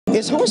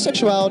Is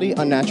homosexuality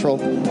unnatural?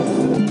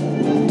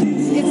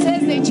 It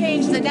says they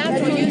changed the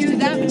natural use to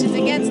that which is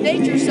against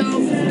nature, so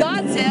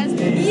God says,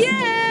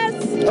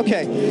 yes!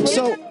 Okay,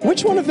 so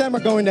which one of them are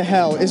going to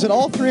hell? Is it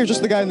all three or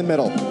just the guy in the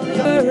middle?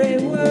 Worry,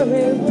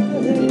 worry,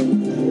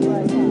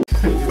 worry.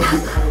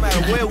 No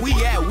matter where we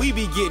at, we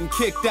be getting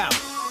kicked out.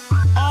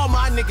 All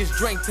my niggas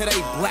drink till they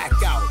black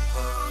out.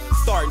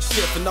 Starting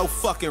shit for no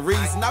fucking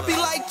reason. I be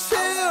like,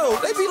 chill.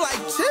 They be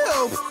like,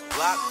 chill.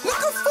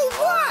 Nigga, for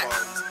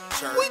what?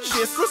 We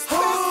disrespectful.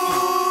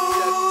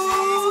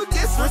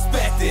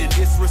 Disrespected.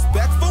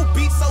 Disrespectful.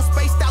 Beat so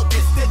spaced out.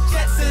 This the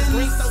Jetsons.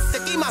 Green so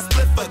sticky. My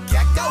split for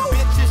gecko.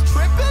 Bitches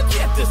tripping.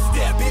 Get the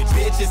step.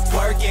 Bitches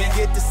twerking.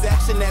 Get the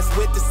section that's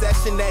with the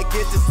section that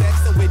get the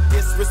section with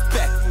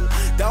disrespectful.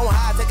 Don't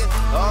hide. Take it.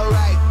 All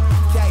right.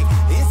 Okay.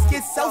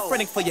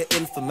 Schizophrenic for your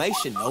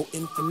information, no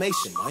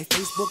information. My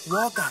Facebook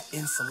wall got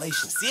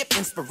insulation. Sip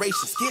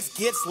inspiration, skits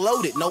gets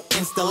loaded, no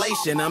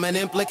installation. I'm an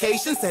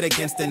implication set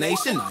against the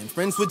nation. I'm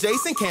friends with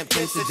Jason, can't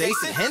pinch to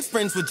Jason. Hence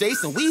friends with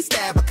Jason, we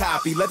stab a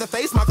copy.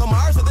 Leatherface, Michael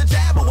Mars or the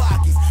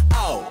Jabberwockies.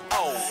 Oh,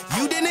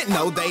 you didn't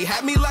know they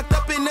had me locked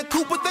up in the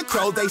coop with the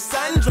crow. They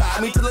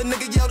sun-dried me till a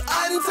nigga yelled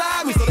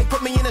untie me. So they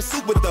put me in a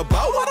suit with the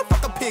bow. Why the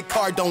fuck a pig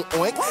car don't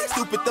oink?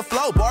 Stupid the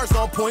flow, bars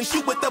on point,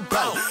 shoot with the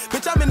bow.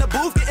 Bitch, I'm in the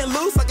booth getting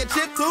loose like a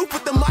chick tooth.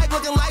 With the mic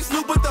looking like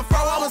Snoop with the fro.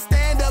 I'm a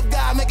stand-up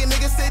guy, making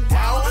niggas sit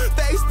down.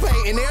 Face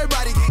painting,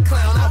 everybody get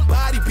clown. I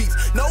body beats,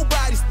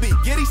 nobody speak.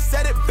 Giddy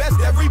said it best,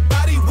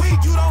 everybody weak.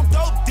 You don't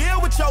dope, deal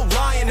with your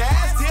lying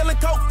ass. Dealing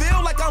coke,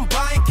 feel like I'm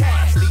buying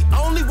cash. The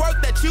only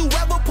work that you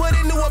ever put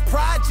into a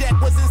project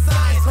was in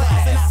science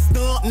class. And I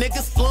stump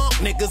niggas, flunk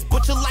niggas,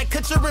 butcher like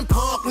Kutcher and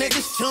Punk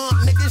niggas,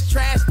 chump niggas,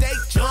 trash they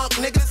junk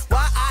niggas.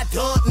 Why I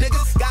dump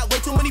niggas? Got way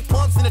too many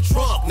pumps in the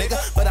trunk, nigga,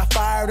 but I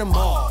fired them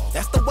all.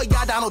 That's the way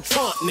y'all Donald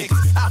Trump niggas.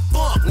 I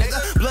funk, nigga.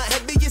 Blunt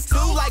heavy is too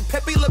like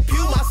Pepe Le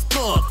Pew, my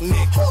skunk,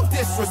 nigga. Who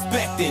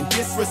disrespecting?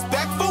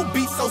 Disrespectful.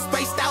 Beat so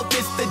spaced out.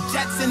 This the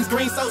Jetsons.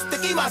 Green so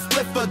sticky. My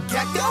split for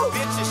gecko.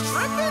 Bitches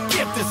tripping.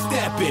 Get the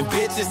stepping.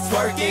 Bitches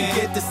twerking.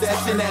 Get the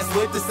session. That's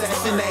with the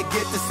session. That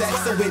get the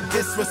section with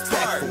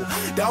disrespectful.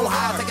 Don't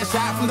hide. Take a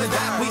shot from the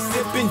dock. We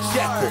sipping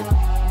Jekyll.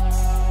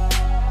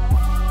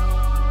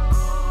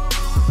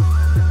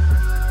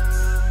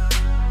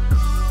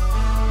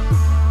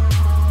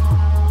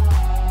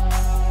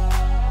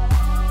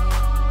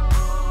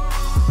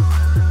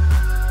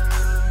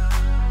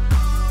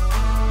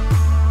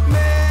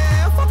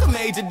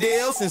 Major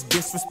deal since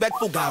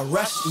disrespectful got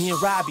rushed. Me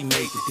and Robbie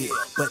made the deal,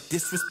 but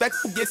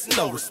disrespectful gets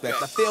no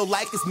respect. I feel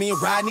like it's me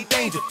and Rodney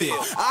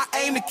Dangerfield. I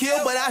aim to kill,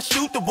 but I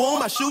shoot the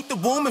womb. I shoot the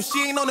womb if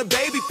she ain't on the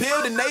baby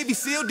pill. The Navy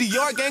SEAL,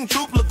 Dior gang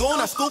troop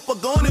Lagoon. I scoop a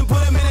goon and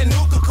put him in a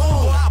new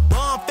cocoon. I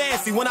bomb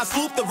fancy when I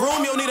swoop the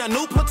room. You'll need a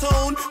new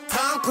platoon.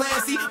 Tom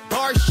Clancy,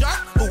 bar sharp,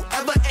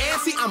 whoever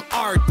antsy. I'm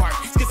aardvark,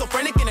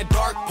 schizophrenic in a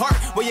dark park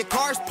where your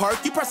car's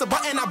parked. You press a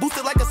button, I boost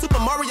it like a Super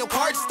Mario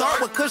Kart.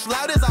 Start with Kush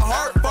loud as a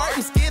heart fart,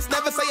 and skids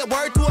never say a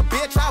word to a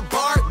bitch. I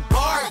bark,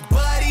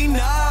 buddy,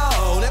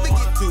 no. Never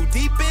get too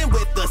deep in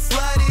with the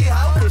slutty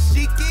hoe, cause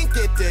she can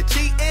get to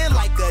cheating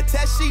like a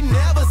test she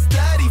never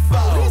studied for.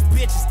 These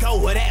bitches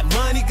go where that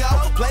money go.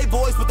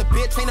 Playboys with a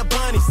bitch ain't a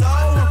bunny, so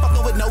I'm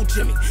fucking with no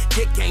Jimmy.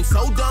 Kick game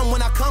so dumb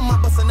when I come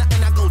up with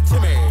nothing, I go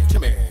Timmy.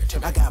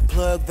 I got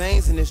plug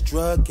veins in this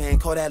drug game,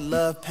 call that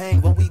love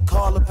pain. What we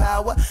call the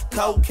power,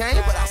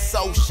 cocaine. But I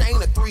sold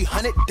Shane a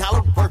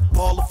 $300 worth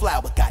ball of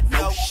flour. Got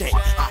no shame.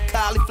 I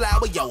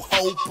cauliflower your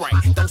whole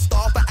brain. Don't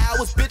starve for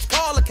hours, bitch,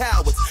 call the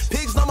cowards.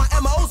 Pigs know my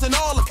MOs and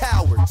all the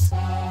cowards.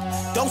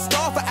 Don't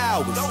starve for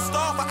hours. Don't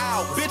starve for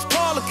hours. Bitch,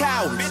 call the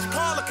cowards. Bitch,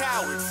 call the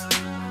cowards.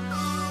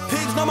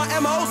 Pigs know my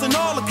MOs and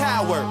all the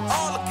cowards.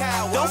 All the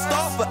cowards. Don't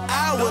starve for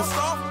hours.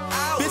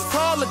 Bitch,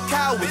 call the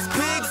cowards.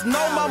 Pigs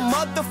know my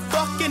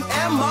motherfucking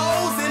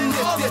MOs and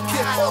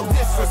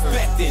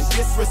disrespecting.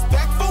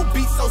 Disrespectful.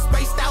 Beat so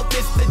spaced out.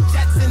 This the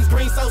Jetsons.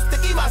 Green so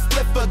sticky. My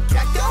split for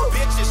gecko.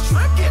 Bitches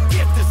tricking.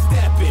 Get the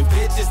stepping.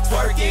 Bitches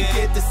twerking.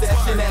 Get the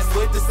session. That's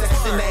with the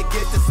section. That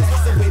get the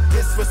section with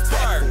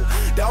disrespectful.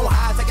 Don't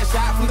hide. Take a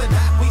shot from the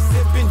dock. We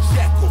sipping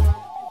Jekyll.